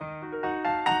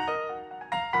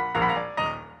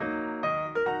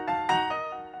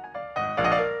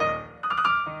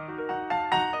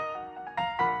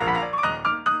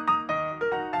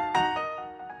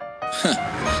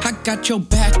I got your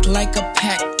back like a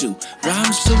pack do.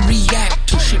 Rhymes to react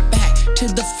to shit back to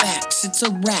the facts. It's a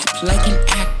rap like an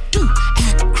act do.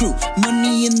 Act crew,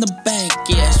 money in the bank.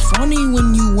 Yeah, it's funny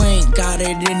when you ain't got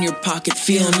it in your pocket,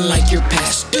 feeling like you're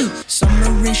past due.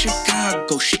 Summer in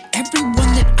Chicago, shit.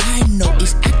 Everyone that I know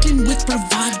is acting with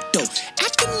bravado,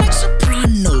 acting like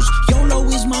sopranos. YOLO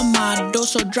is my motto,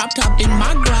 so drop top in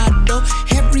my grotto.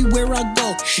 Everywhere I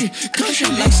go, shit, cause she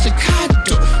likes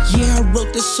staccato. Yeah, I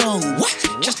wrote this song, what?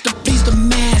 Just to please the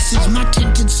masses. My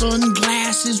tinted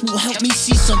sunglasses will help me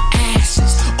see some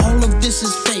asses. All of this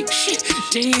is fake, shit,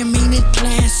 damn ain't it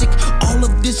classic. All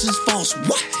of this is false,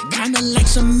 what? Kinda like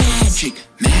some magic.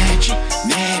 Magic,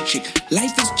 magic,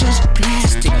 life is just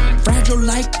plastic. Fragile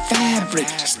like fabric,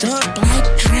 stuck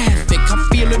like traffic. I'm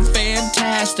feeling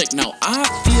fantastic, now I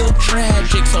feel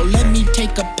tragic. So let me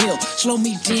take a pill, slow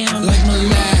me down like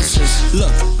molasses.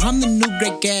 Look, I'm the new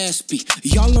Great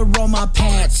Gatsby, y'all are all my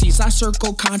patsies. I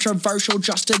circle controversial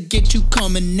just to get you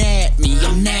coming at me.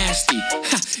 I'm nasty,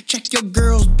 ha, check your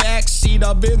girl's backseat.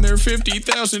 I've been there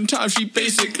 50,000 times, she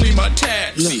basically my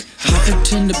taxi. Look, I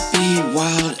pretend to be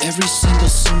wild every single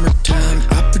summertime.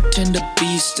 I pretend to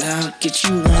be style, get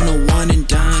you on a wine and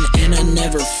dine. And I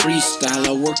never freestyle,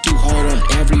 I work too hard on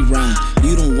every rhyme.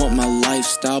 You don't want my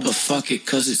lifestyle, but fuck it,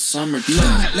 cause it's summertime.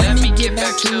 Look, let me get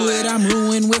back to it. I'm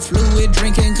ruined with fluid,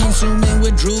 drinking, consuming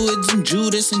with druids and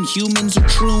Judas, and humans are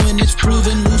true, and it's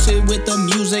proven. Lucid with the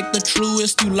music, the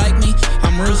truest. You like me?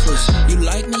 I'm ruthless. You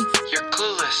like me? You're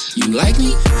clueless. You like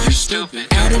me? You're stupid.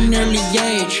 At an early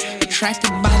age,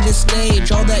 attracted by the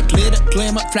stage. All that glitter,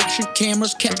 glamour, flashing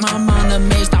cameras kept my mind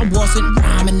amazed. I wasn't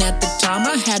rhyming at the time,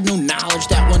 I had no knowledge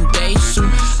that one day soon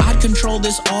I'd control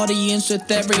this audience with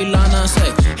every line I say.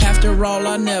 After all,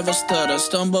 I never stutter,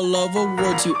 stumble over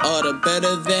words you utter.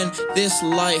 Better than this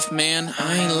life, man,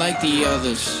 I ain't like the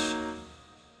others.